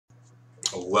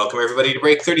Welcome everybody to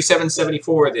break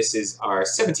 3774. This is our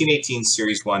 1718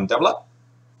 Series 1 double up.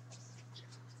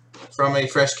 From a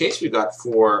fresh case, we've got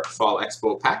 4 Fall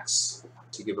Expo packs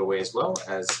to give away as well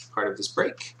as part of this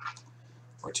break,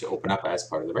 or to open up as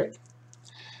part of the break.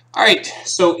 All right,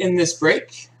 so in this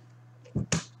break,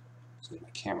 so my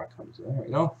camera comes in, there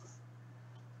we go.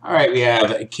 All right, we have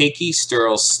Keiki,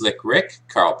 Sterl, Slick Rick,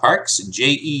 Carl Parks,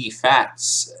 J.E.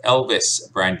 Fats, Elvis,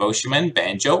 Brian Boscheman,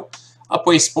 Banjo,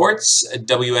 Upway Sports,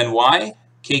 WNY,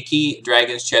 Keiki,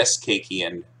 Dragon's Chest, Keiki,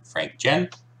 and Frank Jen.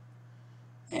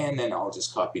 And then I'll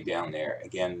just copy down there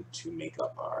again to make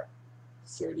up our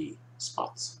 30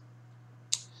 spots.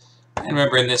 And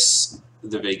remember, in this,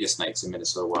 the Vegas Knights and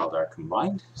Minnesota Wild are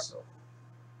combined. So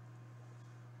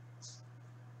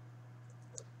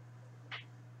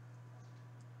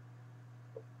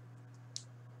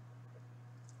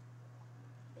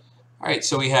all right,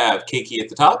 so we have Keiki at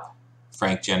the top,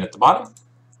 Frank Jen at the bottom.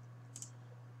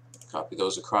 Copy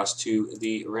those across to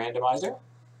the randomizer.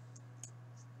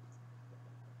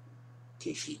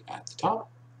 Keiki at the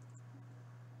top.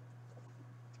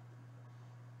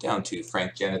 Down to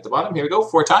Frank Jen at the bottom. Here we go,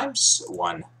 4 times.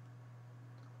 1,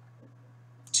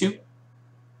 2,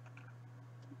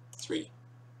 3,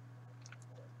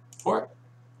 4.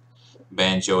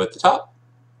 Banjo at the top.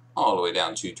 All the way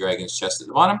down to Dragon's Chest at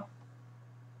the bottom.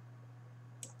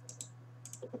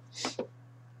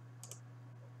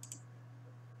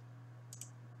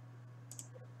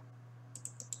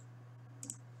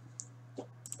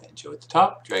 Banjo at the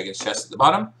top, Dragon's Chest at the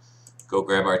bottom. Go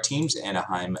grab our teams,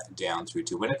 Anaheim down through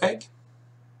to Winnipeg.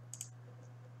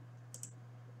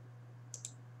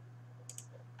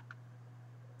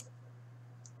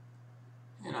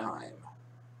 Anaheim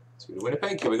through to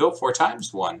Winnipeg. Here we go, 4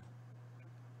 times. 1,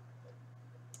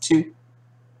 2,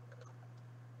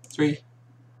 3,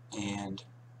 and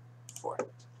 4.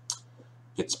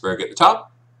 Pittsburgh at the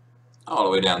top, all the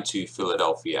way down to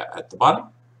Philadelphia at the bottom.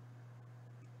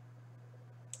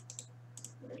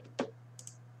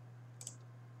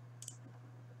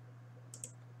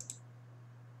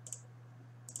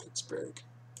 Pittsburgh,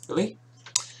 Philly.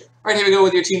 All right, here we go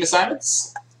with your team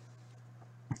assignments.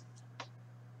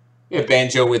 We have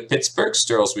Banjo with Pittsburgh,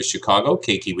 Sterls with Chicago,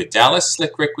 Keiki with Dallas,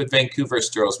 Slick Rick with Vancouver,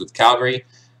 Sterls with Calgary,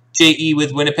 J.E.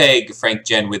 with Winnipeg, Frank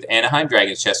Jen with Anaheim,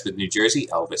 Dragon's Chest with New Jersey,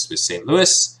 Elvis with St.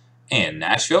 Louis and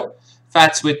Nashville,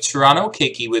 Fats with Toronto,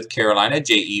 Keiki with Carolina,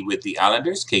 J.E. with the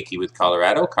Islanders, Keiki with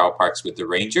Colorado, Carl Parks with the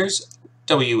Rangers,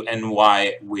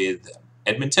 WNY with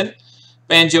Edmonton,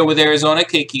 Banjo with Arizona,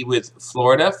 Keiki with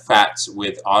Florida, Fats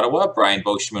with Ottawa, Brian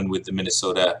Boscheman with the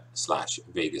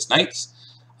Minnesota/Vegas Knights,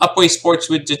 Upway Sports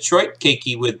with Detroit,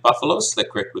 Keiki with Buffalo,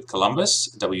 Slick Rick with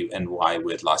Columbus, WNY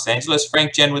with Los Angeles,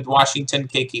 Frank Jen with Washington,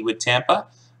 Keiki with Tampa,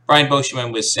 Brian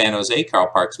Boscheman with San Jose, Carl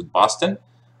Parks with Boston,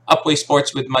 Upway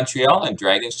Sports with Montreal, and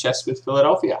Dragon's Chest with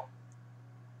Philadelphia.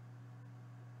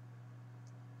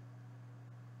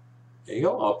 There you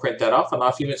go. I'll print that off on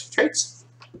off units for trades.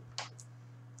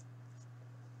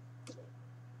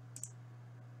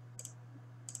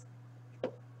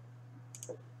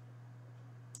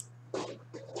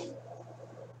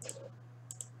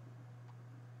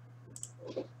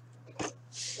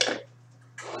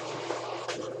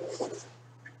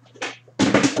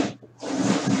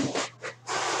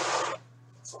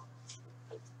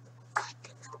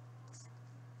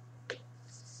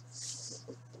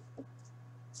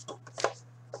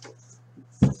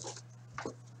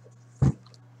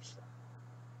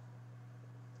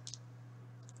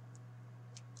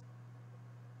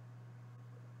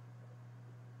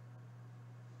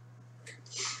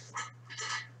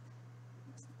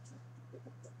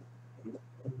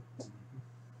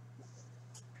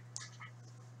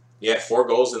 Yeah, 4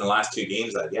 goals in the last 2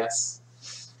 games, I guess.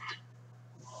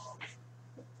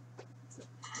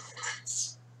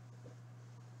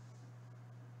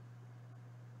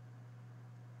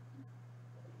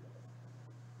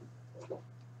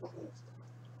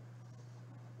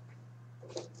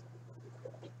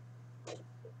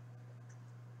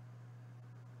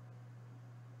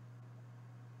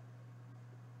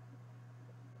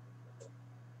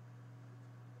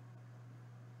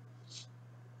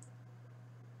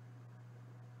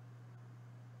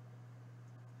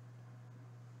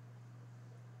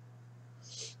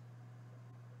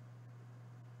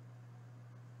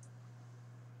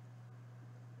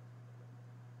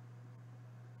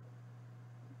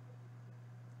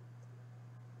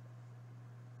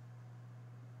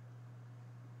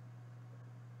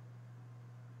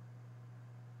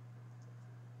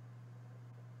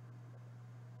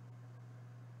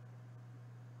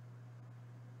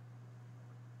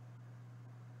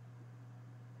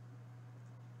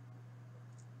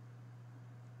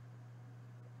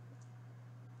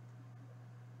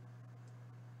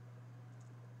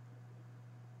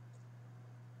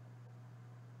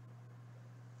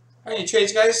 Any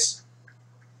trades, guys?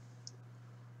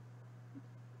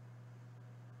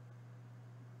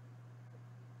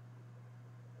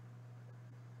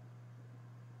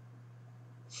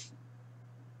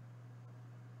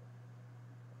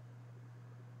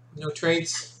 No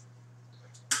trades?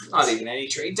 Not even any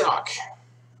trade talk.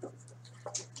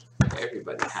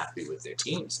 Everybody happy with their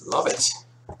teams. Love it.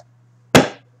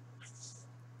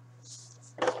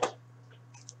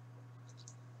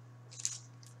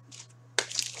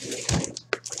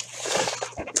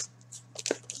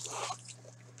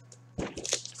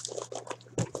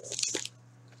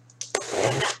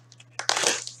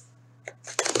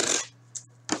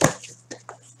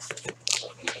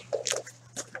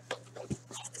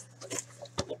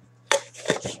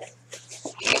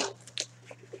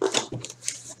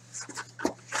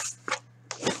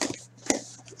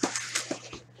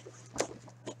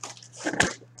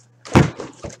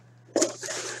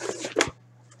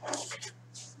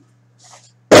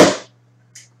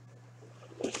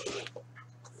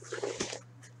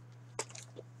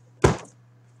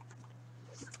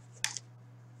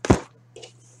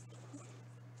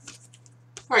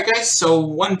 All right, guys, so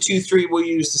 1, 2, 3 we'll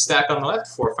use the stack on the left,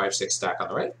 4, 5, 6 stack on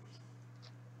the right.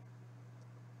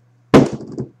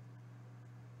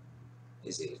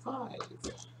 Is a 5.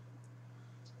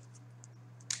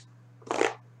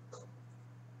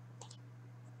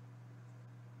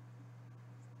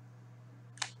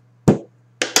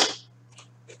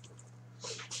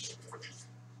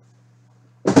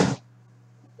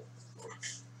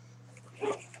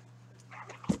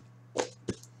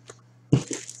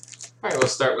 All right, we'll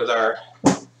start with our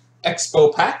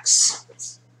Expo packs.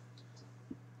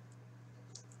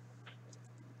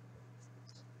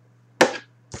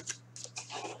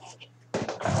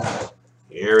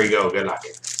 Here we go. Good luck.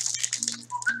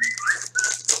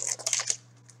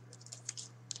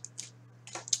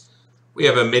 We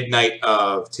have a Midnight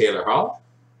of Taylor Hall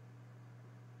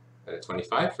at a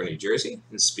 25 for New Jersey.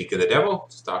 And speak of the devil,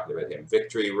 just talking about him.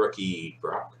 Victory rookie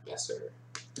Brock Besser.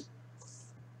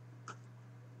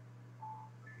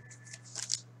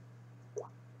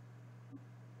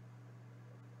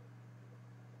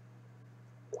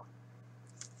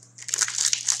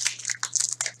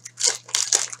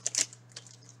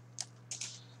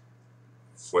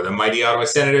 For the mighty Ottawa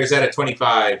Senators at a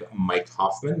 25, Mike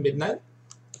Hoffman, Midnight.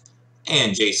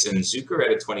 And Jason Zucker at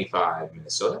a 25,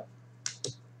 Minnesota.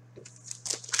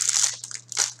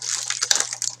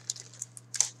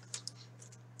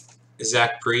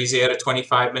 Zach Parise at a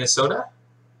 25, Minnesota.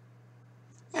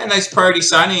 And nice party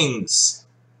signings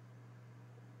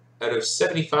out of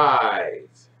 75.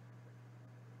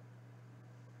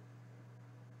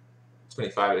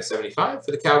 25 out of 75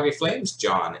 for the Calgary Flames,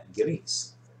 John Gillies.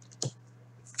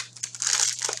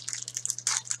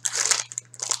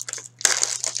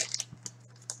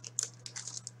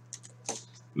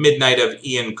 Midnight of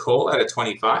Ian Cole at a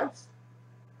 25,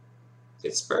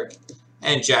 Pittsburgh.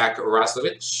 And Jack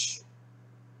Roslovich,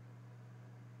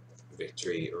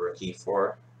 victory rookie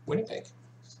for Winnipeg.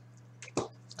 All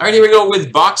right, here we go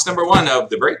with box number 1 of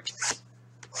the break.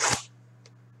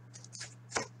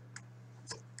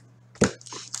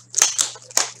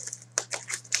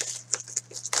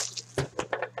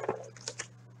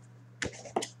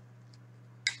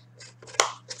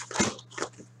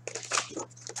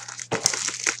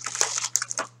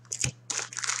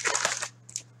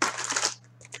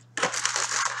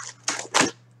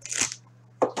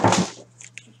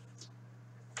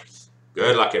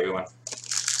 Good luck, everyone.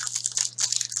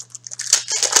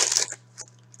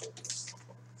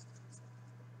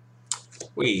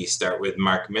 We start with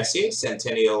Mark Messier,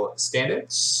 Centennial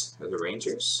Standards of the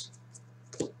Rangers.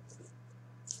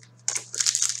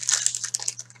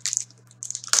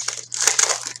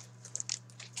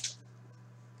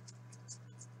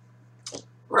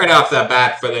 Right off the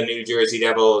bat for the New Jersey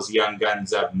Devils, Young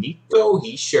Guns of Nico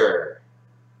Hischier.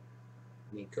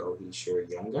 Nico Hischier,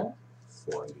 Young Gun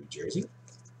for New Jersey.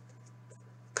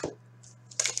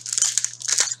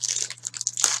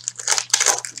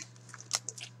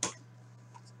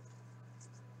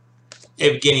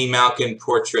 Evgeny Malkin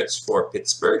portraits for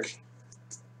Pittsburgh.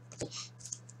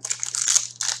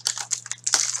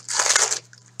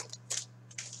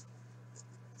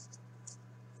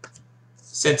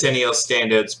 Centennial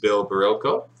Standouts, Bill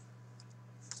Barilko,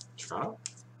 Toronto.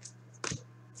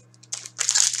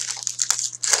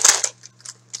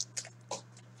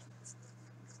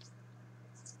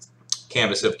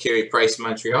 Canvas of Carey Price,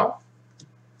 Montreal.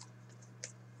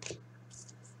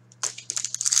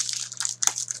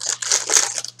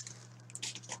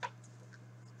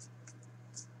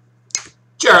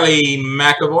 Charlie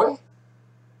McAvoy,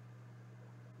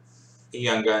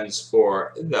 Young Guns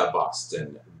for the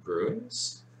Boston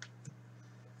Bruins.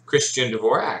 Christian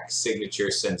Dvorak, Signature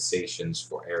Sensations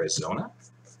for Arizona.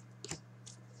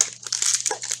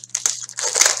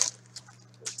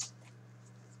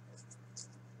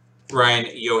 Ryan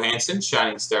Johansson,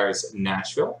 Shining Stars,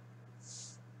 Nashville.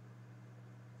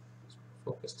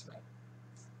 Focus tonight.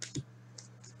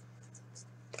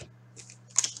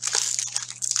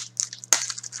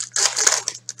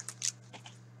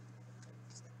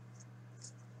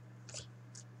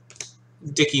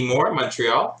 Dickie Moore,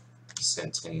 Montreal,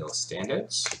 Centennial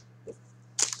Standouts.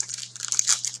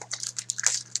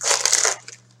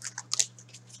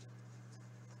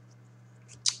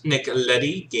 Nick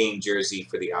Leddy, game jersey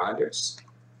for the Islanders.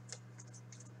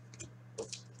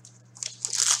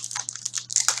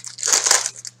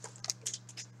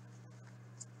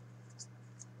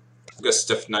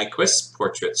 Gustav Nyquist,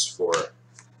 portraits for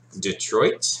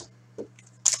Detroit.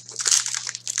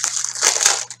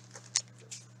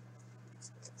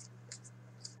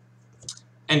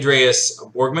 Andreas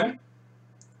Borgman,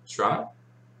 Toronto.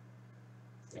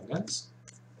 Young Guns.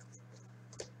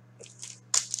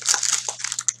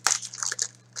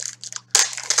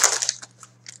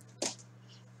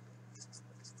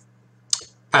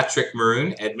 Patrick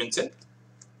Maroon, Edmonton,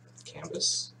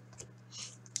 canvas.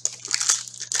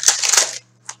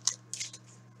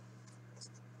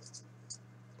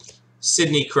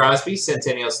 Sidney Crosby,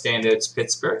 Centennial Standouts,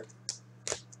 Pittsburgh.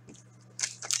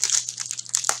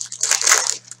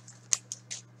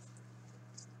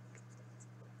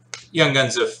 Young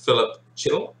Guns of Philip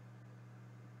Chittle.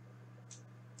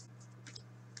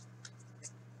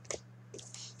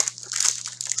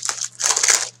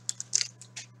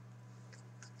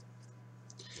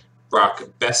 Brock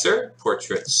Besser,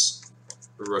 portraits,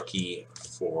 rookie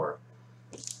for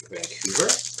Vancouver.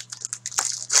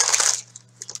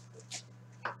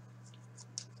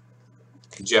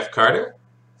 Jeff Carter,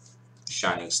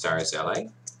 Shining Stars, LA.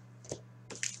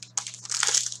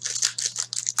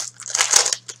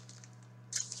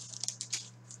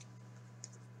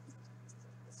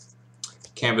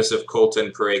 Canvas of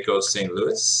Colton Parayko, St.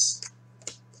 Louis.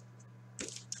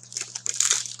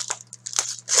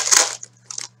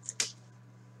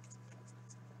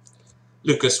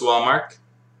 Lucas Wallmark,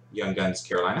 Young Guns,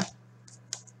 Carolina.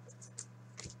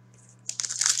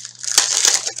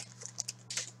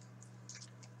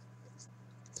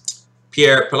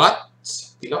 Pierre Pilote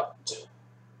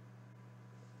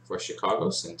for Chicago,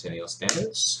 Centennial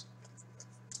Standouts.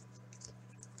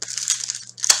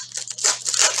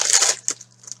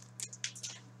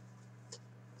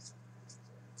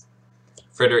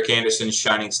 Frederick Anderson,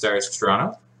 Shining Stars,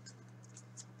 Toronto.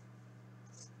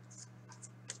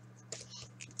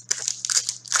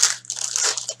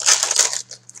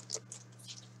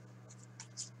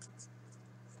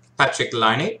 Patrick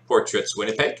Laine, portraits,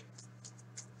 Winnipeg.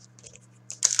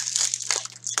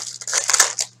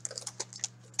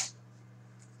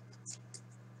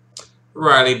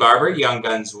 Riley Barber, Young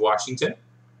Guns, Washington.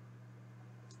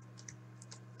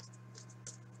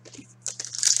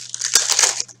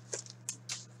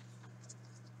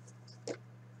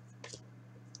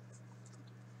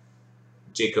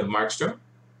 Jacob Markstrom,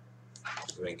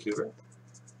 Vancouver.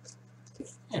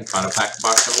 And final pack,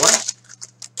 box number 1.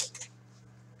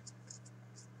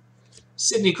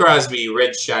 Sidney Crosby,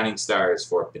 Red Shining Stars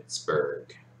for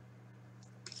Pittsburgh.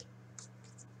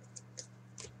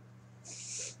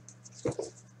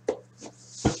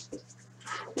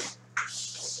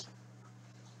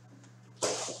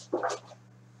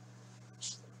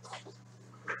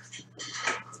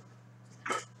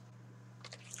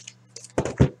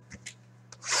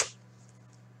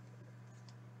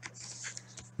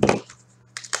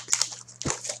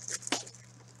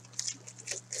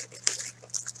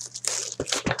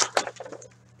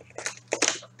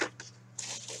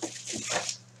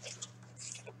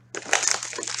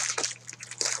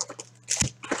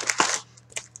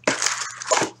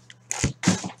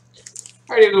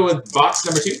 Ready to go with box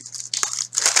number 2.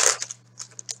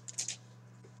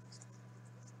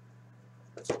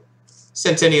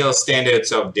 Centennial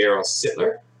Standouts of Daryl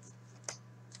Sittler.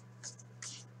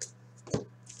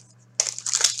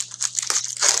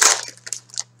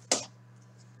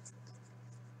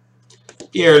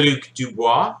 Pierre-Luc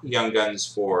Dubois, Young Guns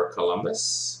for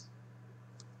Columbus.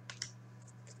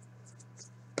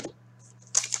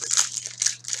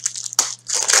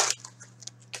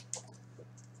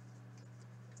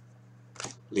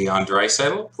 Leon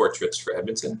Draisaitl, portraits for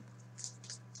Edmonton.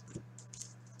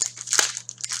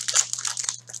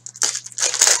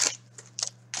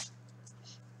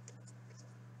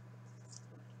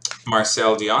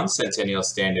 Marcel Dion, Centennial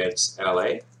Standouts,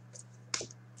 LA.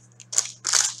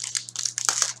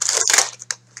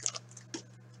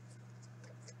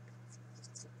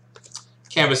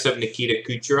 Canvas of Nikita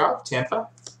Kucherov, Tampa.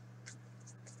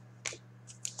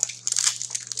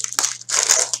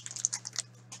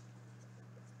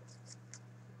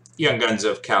 Young Guns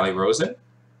of Calle Rosen.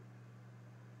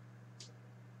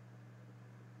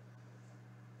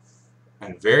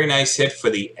 And very nice hit for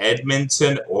the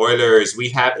Edmonton Oilers. We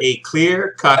have a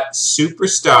clear-cut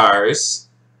Superstars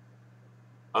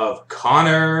of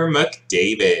Connor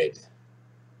McDavid.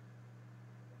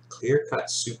 Clear-cut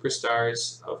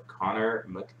Superstars of Connor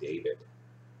McDavid.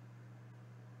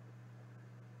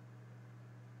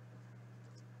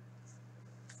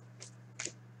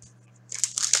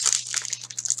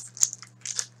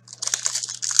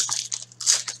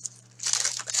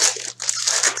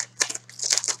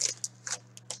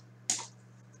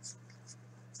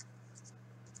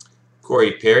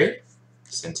 Corey Perry,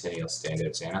 Centennial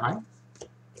Standouts, Anaheim.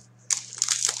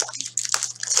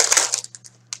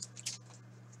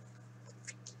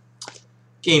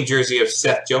 Game jersey of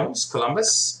Seth Jones,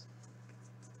 Columbus.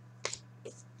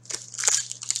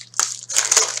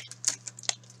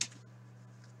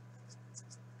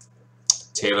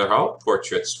 Taylor Hall,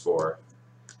 Portraits for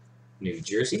New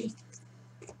Jersey.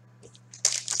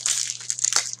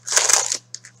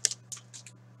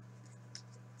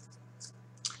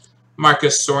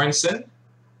 Marcus Sorensen,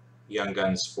 Young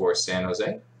Guns for San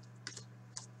Jose.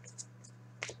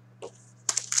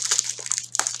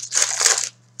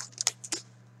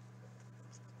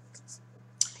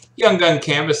 Young Gun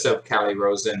Canvas of Calle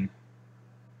Rosen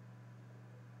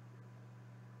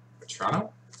for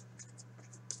Toronto.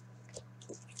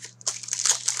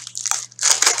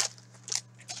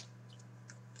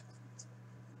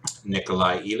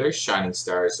 Nikolai Ehlers, Shining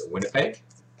Stars, Winnipeg.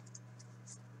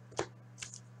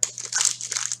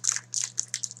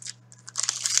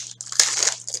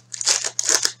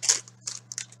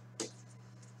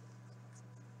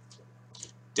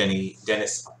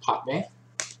 Dennis Potman,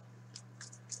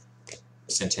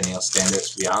 Centennial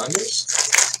Standouts for the Islanders.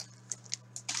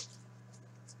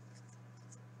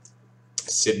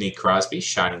 Sidney Crosby,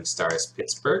 Shining Stars,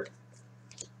 Pittsburgh.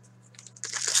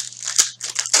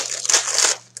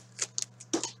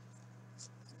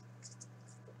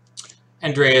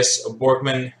 Andreas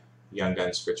Borgman, Young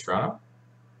Guns for Toronto.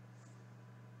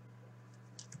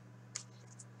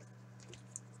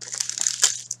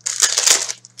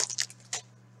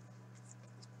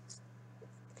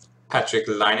 Patrick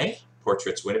Laine,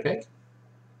 Portraits, Winnipeg.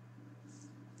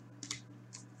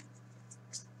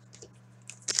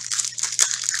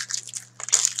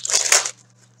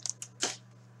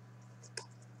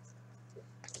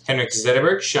 Henrik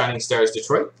Zetterberg, Shining Stars,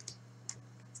 Detroit.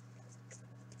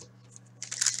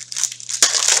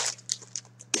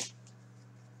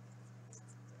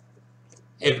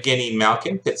 Evgeny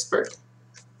Malkin, Pittsburgh,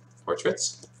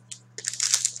 Portraits.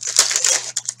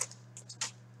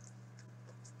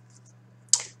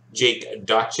 Jake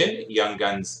Dotchin, Young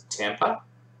Guns, Tampa.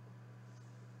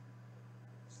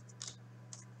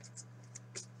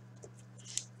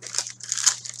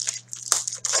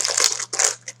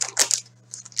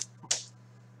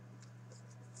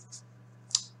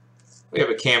 We have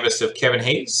a canvas of Kevin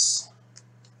Hayes,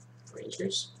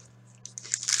 Rangers.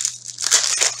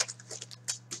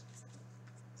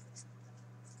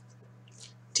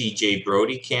 TJ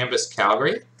Brody, canvas,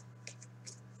 Calgary.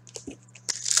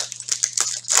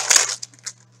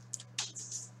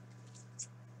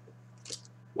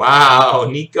 Wow,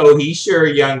 Nico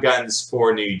Hischier, Young Guns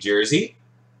for New Jersey.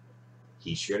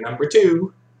 Hischier number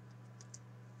 2.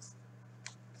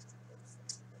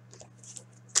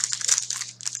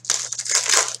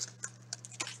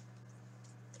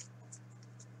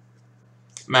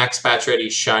 Max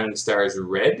Pacioretty, Shining Stars,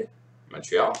 Red,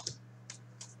 Montreal.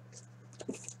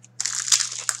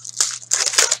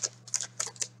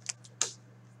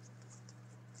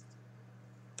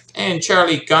 And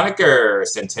Charlie Conacher,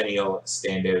 Centennial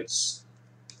Standouts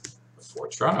for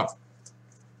Toronto.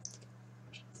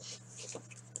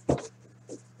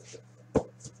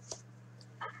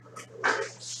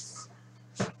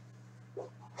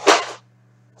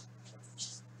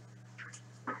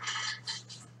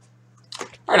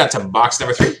 All right, on to box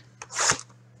number 3.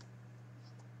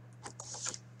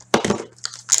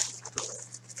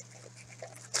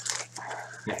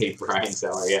 Hey, Brian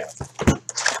Zeller, yeah.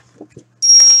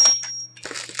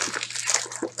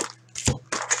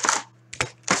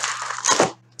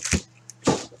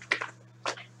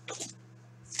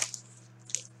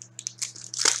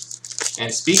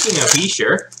 And speaking of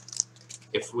Hischier,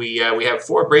 if we have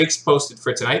 4 breaks posted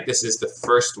for tonight. This is the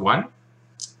first one.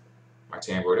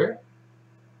 Martin Brodeur,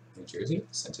 New Jersey,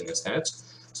 Centennial Standouts.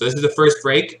 So this is the first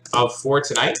break of 4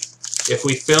 tonight. If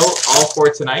we fill all 4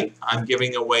 tonight, I'm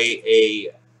giving away a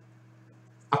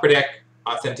Upper Deck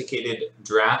authenticated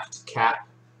draft cap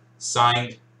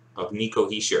signed of Nico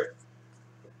Hischier.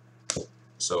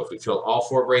 So if we fill all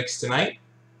 4 breaks tonight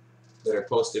that are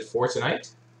posted for tonight,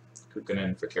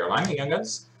 Kukkonen for Carolina Young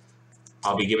Guns,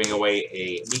 I'll be giving away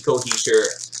a Nico Hischier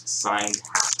signed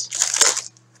hat.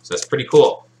 So that's pretty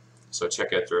cool. So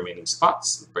check out the remaining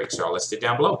spots. The breaks are all listed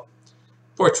down below.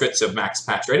 Portraits of Max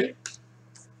Pacioretty.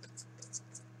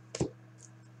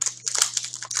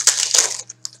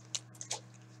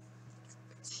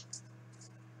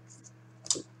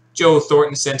 Joe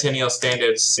Thornton Centennial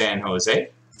Standouts San Jose.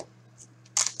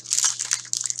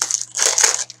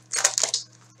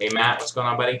 Hey Matt, what's going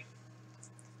on, buddy?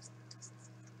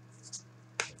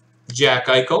 Jack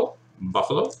Eichel,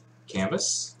 Buffalo,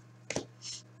 canvas.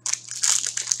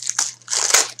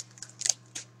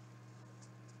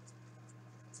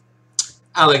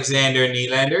 Alexander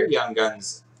Nylander, Young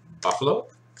Guns, Buffalo.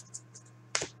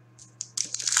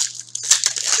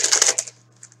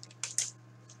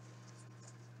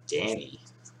 Danny.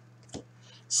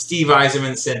 Steve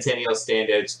Yzerman, Centennial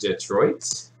Standouts,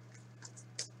 Detroit.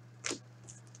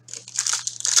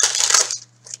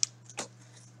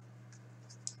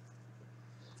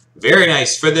 Very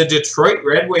nice for the Detroit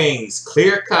Red Wings.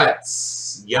 Clear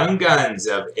cuts, Young Guns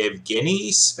of Evgeny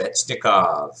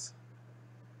Svechnikov.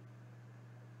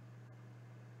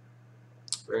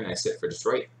 Very nice hit for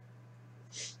Detroit.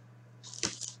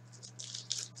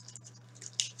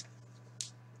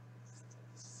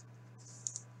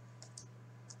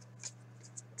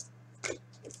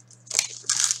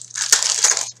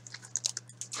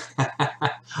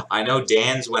 I know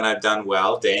Dan's when I've done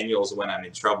well. Daniel's when I'm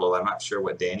in trouble. I'm not sure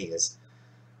what Danny is.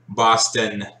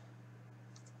 Boston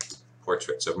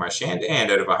Portraits of Marchand. And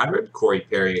out of 100, Corey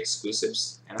Perry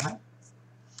exclusives. Anaheim.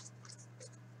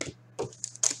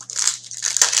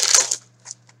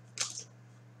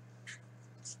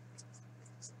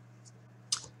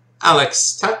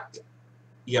 Alex Tuck,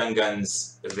 Young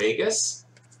Guns, Vegas.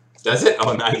 Does it?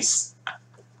 Oh, nice.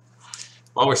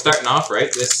 Well, we're starting off right.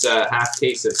 This half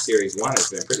case of Series 1 has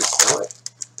been pretty solid.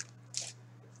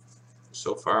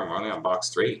 So far, I'm only on box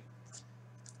 3.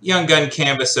 Young Gun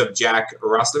canvas of Jack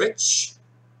Roslovich,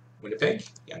 Winnipeg.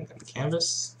 Young Gun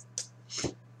canvas.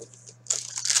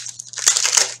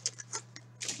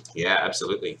 Yeah,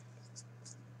 absolutely.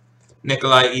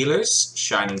 Nikolai Ehlers,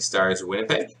 Shining Stars,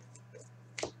 Winnipeg.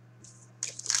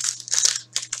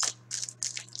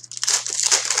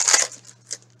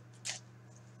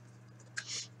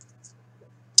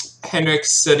 Henrik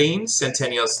Sedin,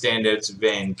 Centennial Standouts,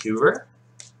 Vancouver.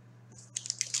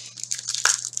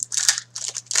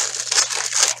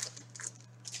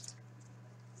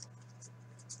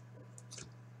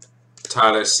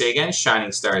 Tyler Seguin,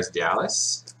 Shining Stars,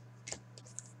 Dallas.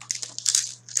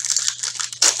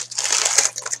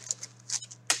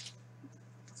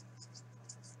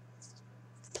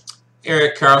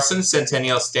 Erik Karlsson,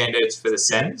 Centennial Standouts for the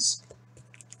Sens.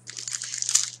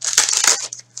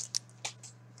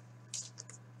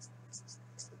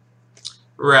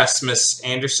 Rasmus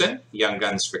Anderson, Young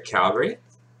Guns for Calgary.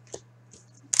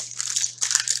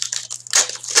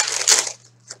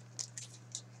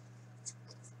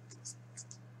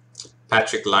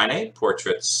 Patrick Laine,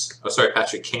 portraits. Oh, sorry,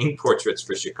 Patrick Kane, portraits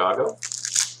for Chicago.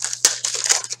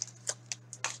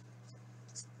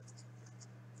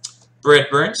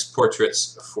 Brett Burns,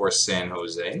 portraits for San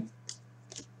Jose.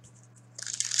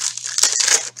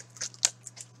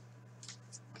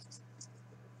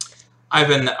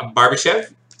 Ivan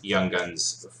Barbashev, Young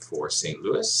Guns for St.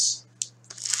 Louis.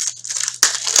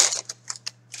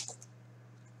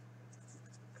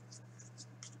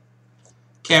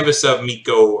 Canvas of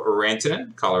Mikko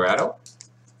Rantanen, Colorado.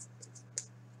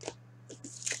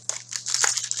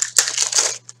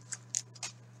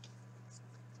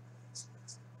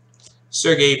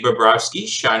 Sergei Bobrovsky,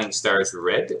 Shining Stars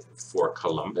Red for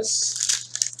Columbus.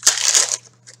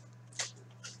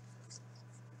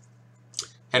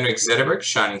 Henrik Zetterberg,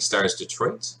 Shining Stars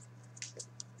Detroit.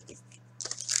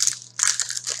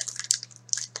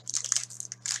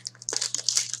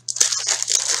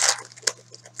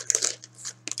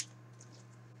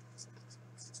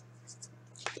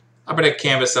 Upper Deck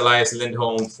canvas, Elias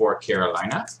Lindholm for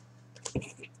Carolina.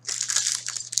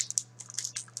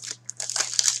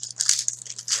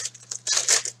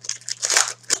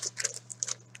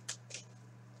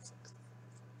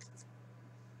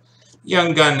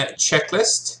 Young Gun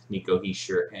checklist, Nico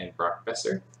Hischier and Brock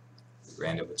Besser.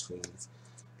 Random between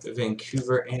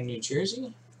Vancouver and New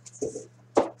Jersey.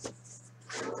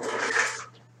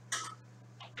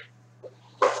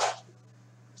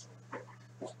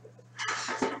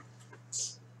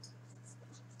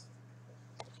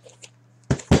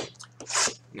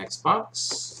 Next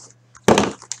box.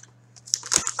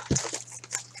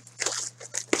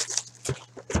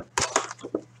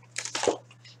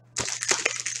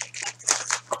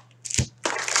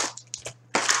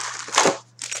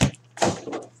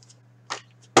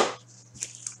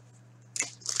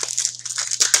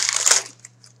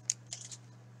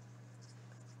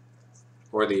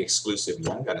 Or the exclusive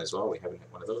Young Gun as well. We haven't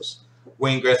hit one of those.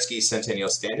 Wayne Gretzky Centennial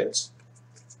Standouts.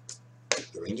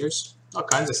 The Rangers. All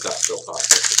kinds of stuff still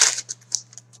possible.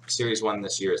 Series 1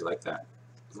 this year is like that.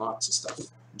 Lots of stuff.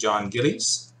 John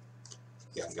Gillies.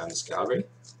 Young Guns Calgary.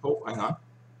 Oh, hang on.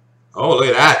 Oh, look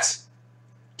at that.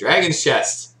 Dragon's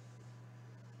Chest.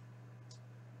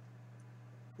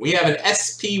 We have an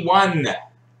SP1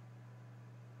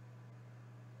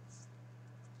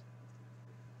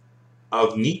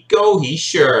 of Nico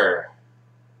Hischier.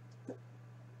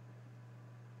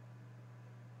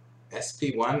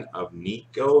 SP1 of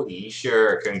Nico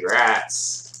Hischier.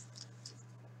 Congrats.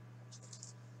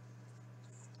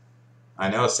 I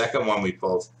know, second one we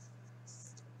pulled.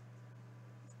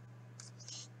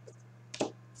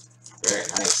 Very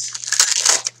nice.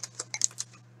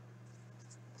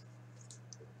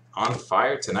 On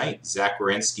fire tonight. Zach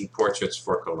Werenski Portraits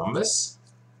for Columbus.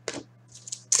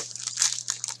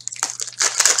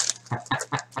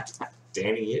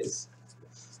 Danny is.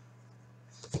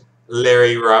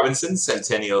 Larry Robinson,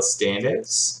 Centennial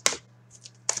Standouts.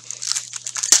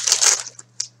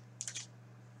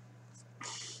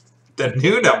 The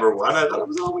new #1. I thought it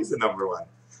was always the #1.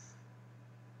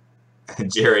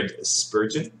 Jared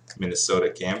Spurgeon,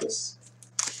 Minnesota Canvas.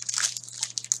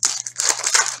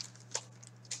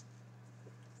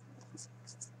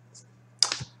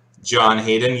 John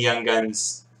Hayden, Young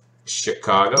Guns,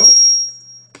 Chicago.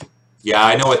 Yeah,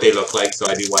 I know what they look like, so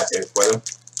I do watch out for them.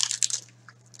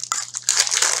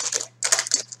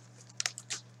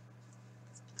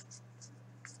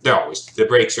 They're always, the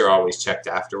breaks are always checked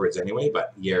afterwards anyway,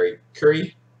 but Yeri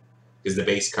Curry, because the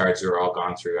base cards are all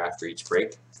gone through after each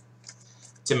break.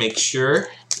 To make sure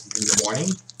in the morning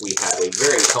we have a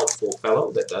very helpful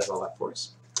fellow that does all that for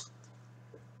us.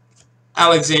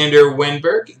 Alexander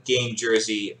Wenberg, game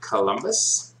jersey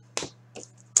Columbus.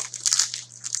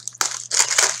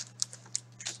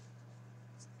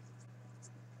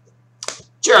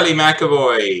 Charlie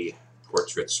McAvoy,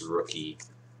 Portraits rookie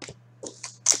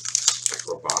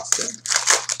for Boston.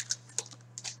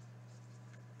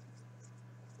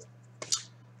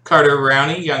 Carter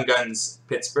Rowney, Young Guns,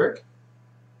 Pittsburgh.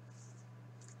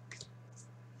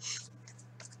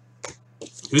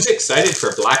 Who's excited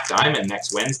for Black Diamond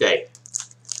next Wednesday?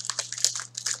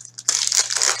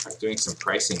 I was doing some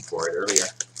pricing for it earlier.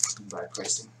 Buy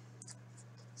pricing.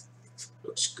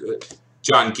 Looks good.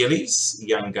 John Gillies,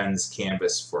 Young Guns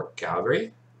Canvas for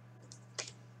Calgary.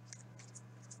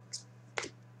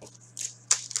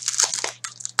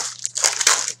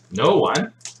 No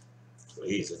one.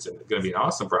 Please, it's going to be an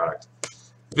awesome product.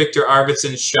 Victor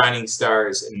Arvidsson, Shining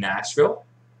Stars, Nashville.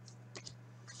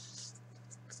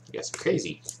 You guys are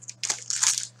crazy.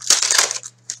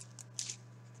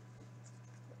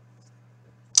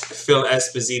 Phil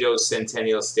Esposito,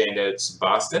 Centennial Standouts,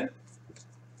 Boston.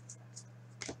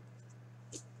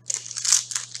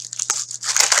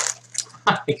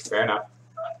 Fair enough.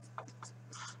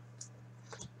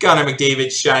 Connor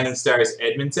McDavid, Shining Stars,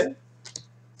 Edmonton.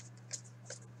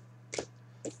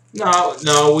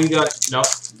 No, we got, no.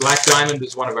 Black Diamond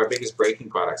was one of our biggest breaking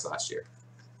products last year.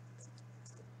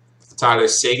 Tyler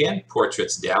Seguin,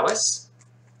 Portraits, Dallas.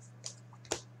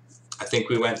 I think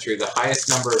we went through the highest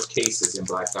number of cases in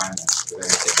Black Diamond of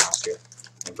anything last year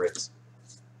in breaks.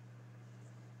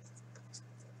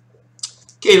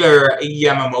 Kailer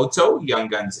Yamamoto, Young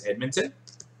Guns, Edmonton.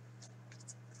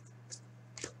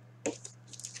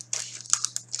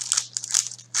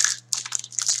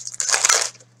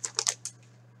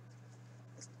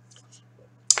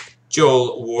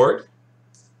 Joel Ward,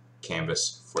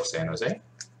 Canvas for San Jose.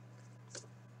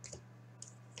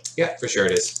 Yeah, for sure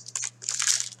it is.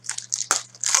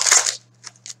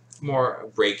 More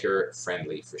breaker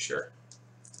friendly for sure.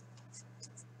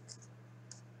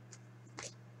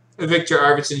 Victor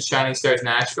Arvidsson, Shining Stars,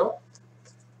 Nashville.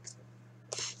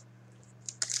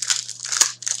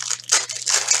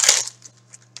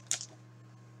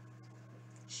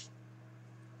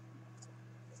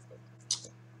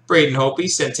 Braden Holtby,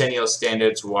 Centennial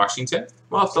Standouts, Washington.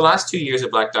 Well, if the last 2 years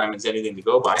of Black Diamond's anything to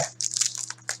go by,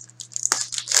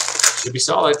 should be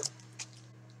solid.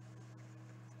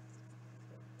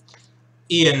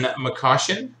 Ian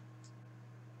McCoshen,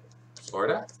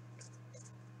 Florida.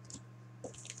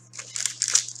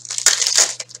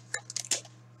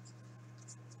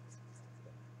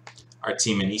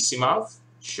 Artem Anisimov,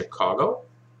 Chicago.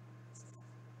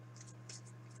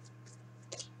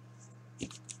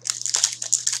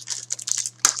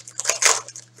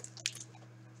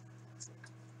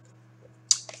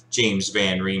 James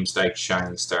Van Riemsdyk,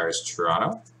 Shining Stars,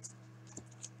 Toronto.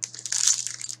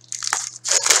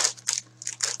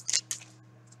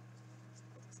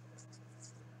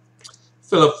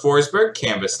 Philip Forsberg,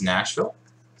 Canvas, Nashville.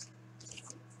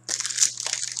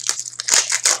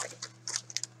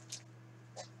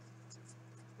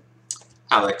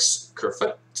 Alex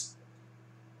Kerfoot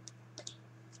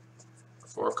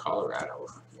for Colorado.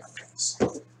 Yeah, thanks.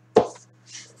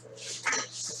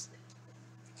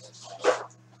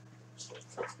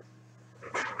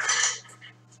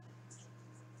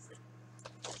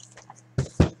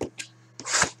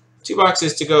 Two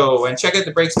boxes to go. And check out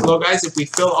the breaks below, guys. If we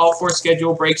fill all 4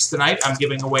 scheduled breaks tonight, I'm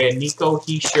giving away a Nico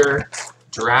Hischier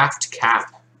draft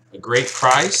cap. A great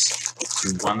prize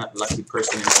to one lucky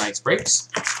person in tonight's breaks.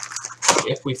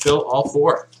 If we fill all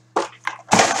 4.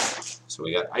 So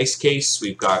we got Ice Case,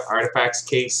 we've got Artifacts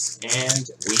Case, and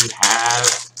we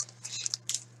have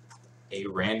a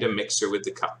random mixer with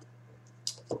the cup.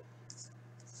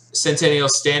 Centennial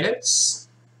Standouts,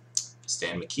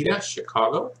 Stan Mikita,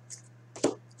 Chicago.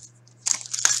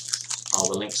 All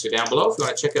the links are down below if you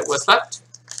want to check out what's left.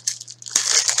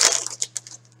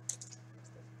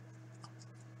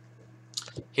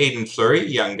 Hayden Fleury,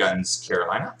 Young Guns,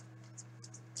 Carolina.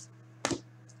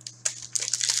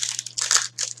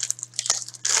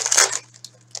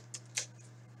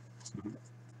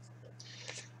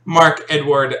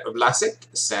 Mark-Edouard Vlasic,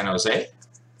 San Jose.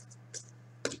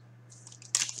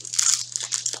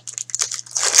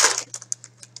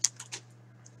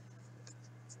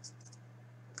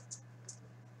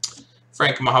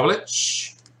 Frank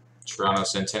Mahovlich, Toronto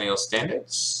Centennial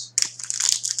Standouts.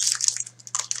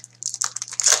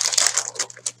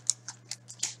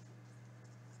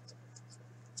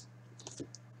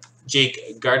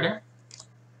 Jake Gardner,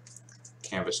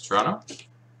 Canvas, Toronto.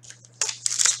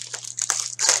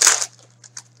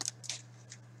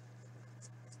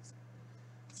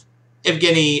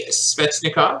 Evgeny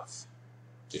Svechnikov,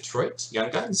 Detroit, Young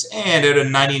Guns. And out of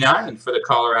 99 for the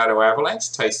Colorado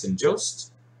Avalanche, Tyson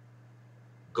Jost,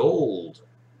 Gold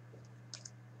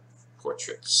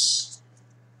Portraits.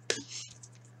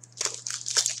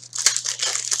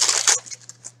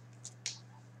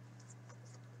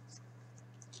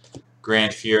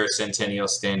 Grant Fuhr Centennial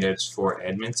Standards for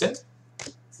Edmonton.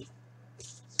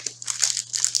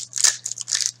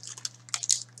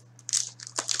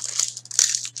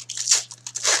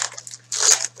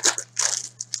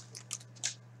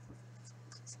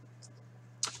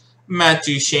 Matt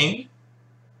Duchene,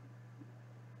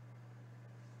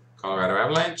 Colorado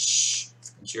Avalanche,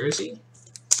 jersey.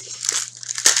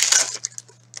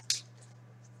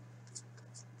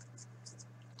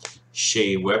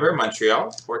 Shea Weber,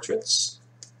 Montreal, portraits.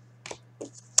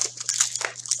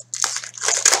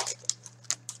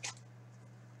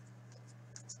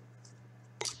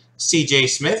 CJ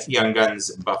Smith, Young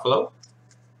Guns, Buffalo.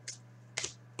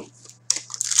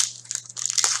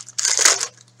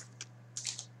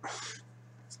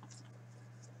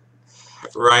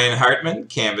 Ryan Hartman,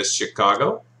 Canvas,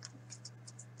 Chicago.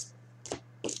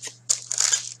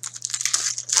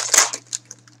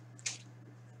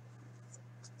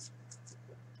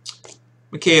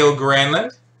 Mikhail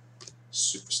Granlund,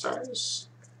 Superstars.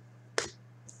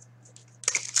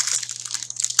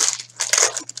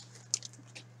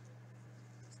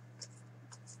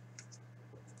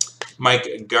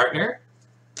 Mike Gartner,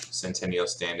 Centennial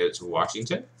Standouts,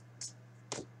 Washington.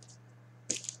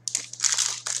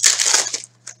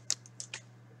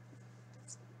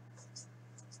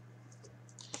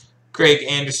 Craig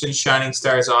Anderson, Shining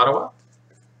Stars, Ottawa.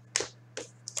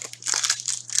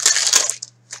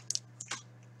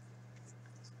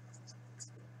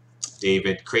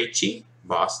 David Krejci,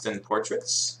 Boston,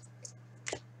 portraits.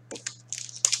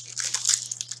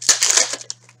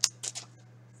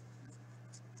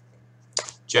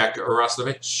 Jack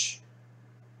Roslovich,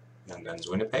 Young Guns,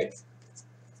 Winnipeg.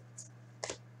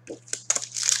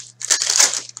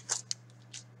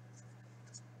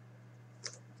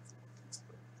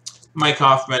 Mike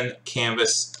Hoffman,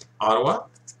 Canvas, Ottawa.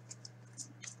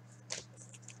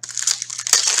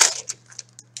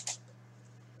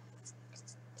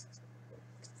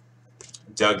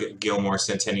 Doug Gilmour,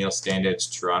 Centennial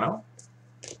Standouts, Toronto.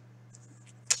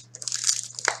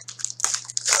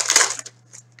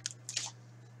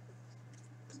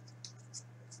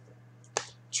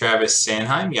 Travis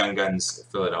Sanheim, Young Guns,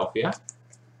 Philadelphia.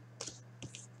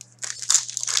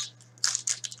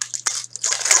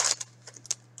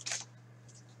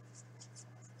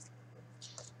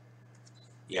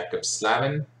 Jakob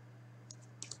Slavin,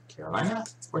 Carolina,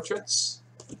 portraits.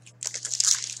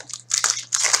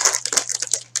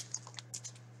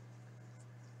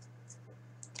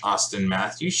 Austin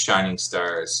Matthews, Shining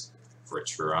Stars for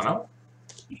Toronto.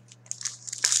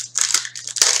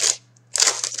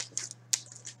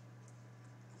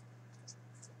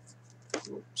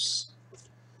 Oops.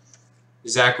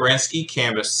 Zach Werenski,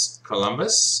 Canvas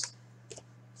Columbus.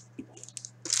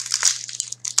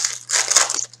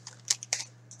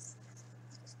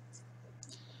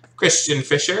 Christian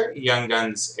Fisher, Young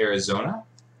Guns, Arizona.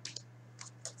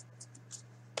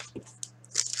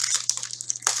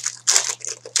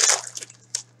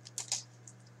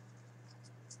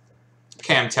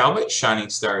 Cam Talbot, Shining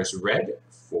Stars Red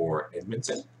for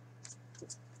Edmonton.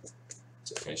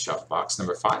 To finish off box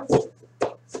number 5. All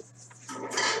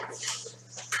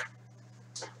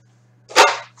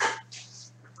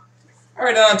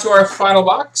right, on to our final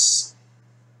box.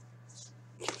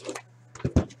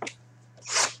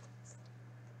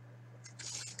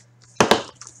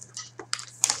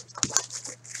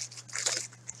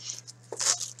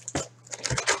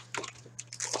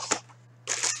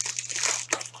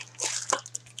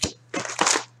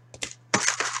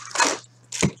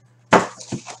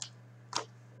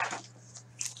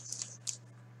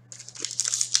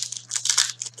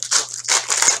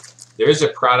 There is a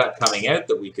product coming out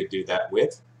that we could do that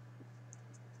with.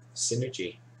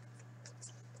 Synergy.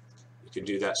 We could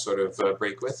do that sort of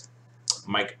break with.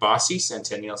 Mike Bossy,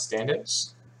 Centennial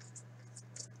Standouts.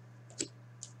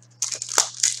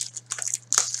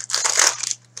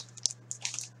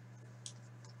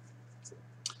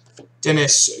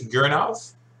 Dennis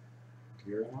Gurnov.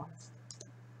 Young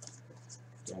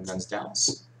Guns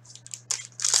Dallas.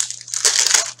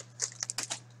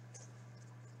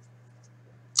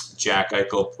 Jack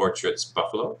Eichel, Portraits,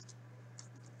 Buffalo.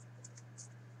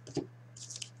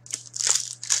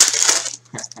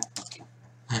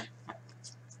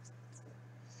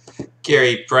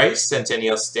 Gary Price,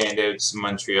 Centennial Standouts,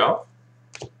 Montreal.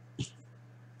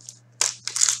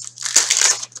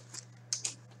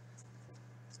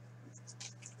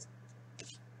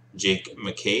 Jake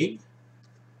McCabe,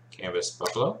 Canvas,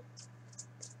 Buffalo.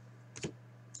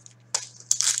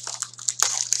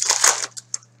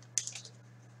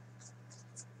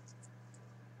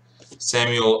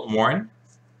 Samuel Morin,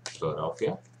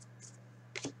 Philadelphia.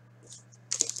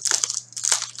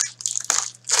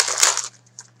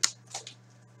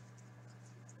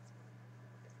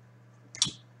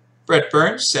 Brett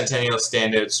Burns, Centennial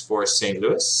Standouts for St.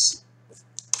 Louis.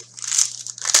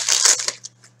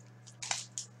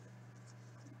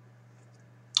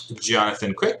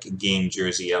 Jonathan Quick, Game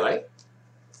Jersey, LA.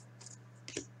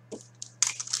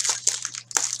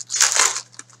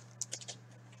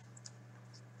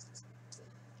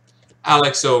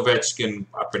 Alex Ovechkin,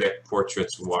 Upper Deck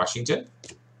Portraits, Washington.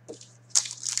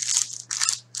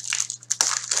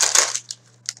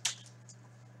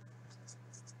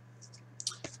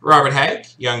 Robert Hagg,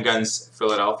 Young Guns,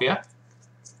 Philadelphia.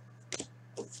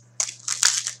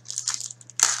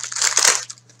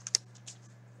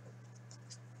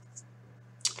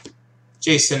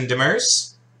 Jason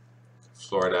Demers,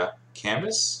 Florida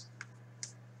Canvas.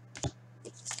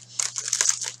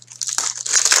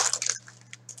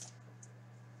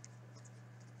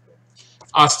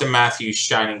 Austin Matthews,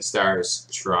 Shining Stars,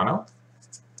 Toronto.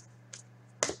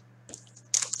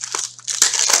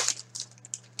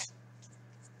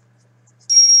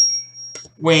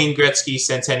 Wayne Gretzky,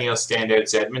 Centennial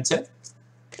Standouts, Edmonton.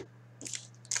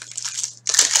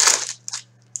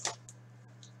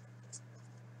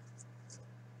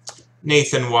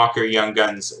 Nathan Walker, Young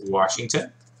Guns,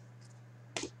 Washington.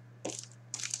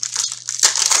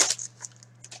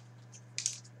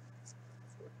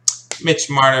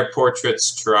 Mitch Marner,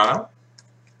 Portraits, Toronto.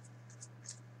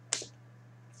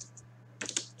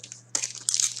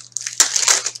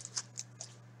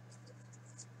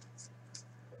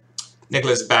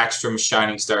 Nicholas Backstrom,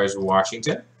 Shining Stars,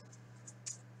 Washington.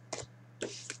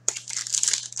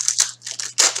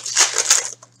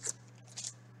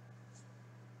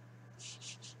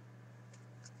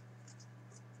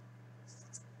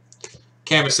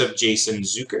 Canvas of Jason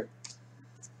Zucker.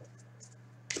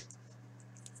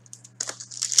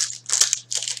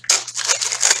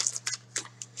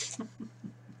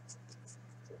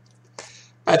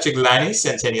 Patrick Laine,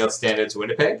 Centennial Standouts,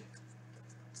 Winnipeg.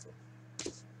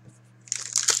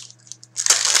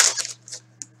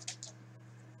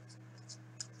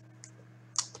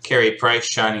 Carey Price,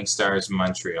 Shining Stars,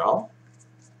 Montreal.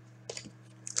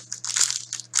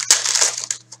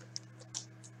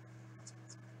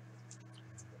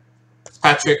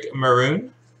 Patrick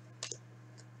Maroon,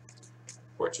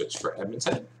 Portraits for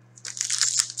Edmonton.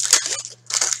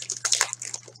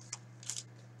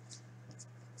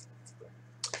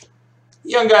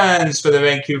 Young Guns for the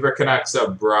Vancouver Canucks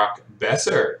of Brock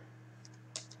Besser.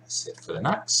 Nice hit for the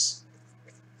Nucks.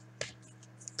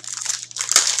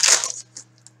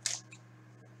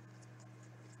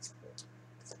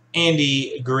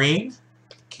 Andy Green,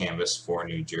 canvas for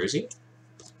New Jersey.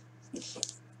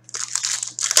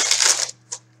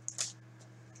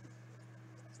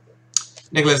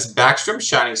 Nicholas Backstrom,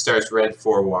 Shining Stars red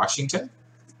for Washington.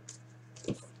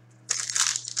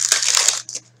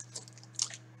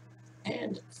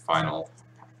 And final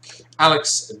pack,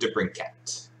 Alex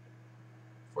DeBrincat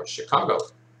for Chicago.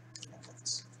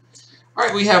 All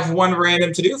right, we have one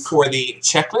random to do for the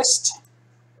checklist.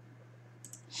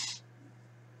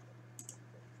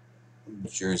 New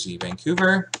Jersey,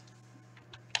 Vancouver.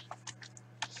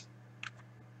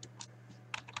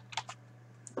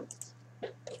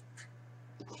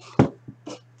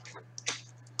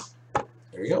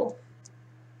 There we go.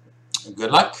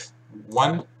 Good luck.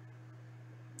 1,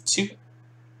 2,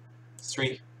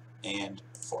 3, and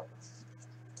 4.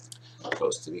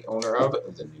 Goes to the owner of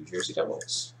the New Jersey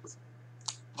Devils.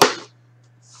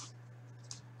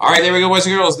 All right, there we go, boys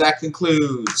and girls. That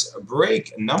concludes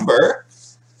break number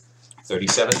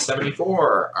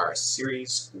 3774, our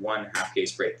Series 1 half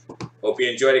case break. Hope you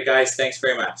enjoyed it, guys. Thanks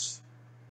very much.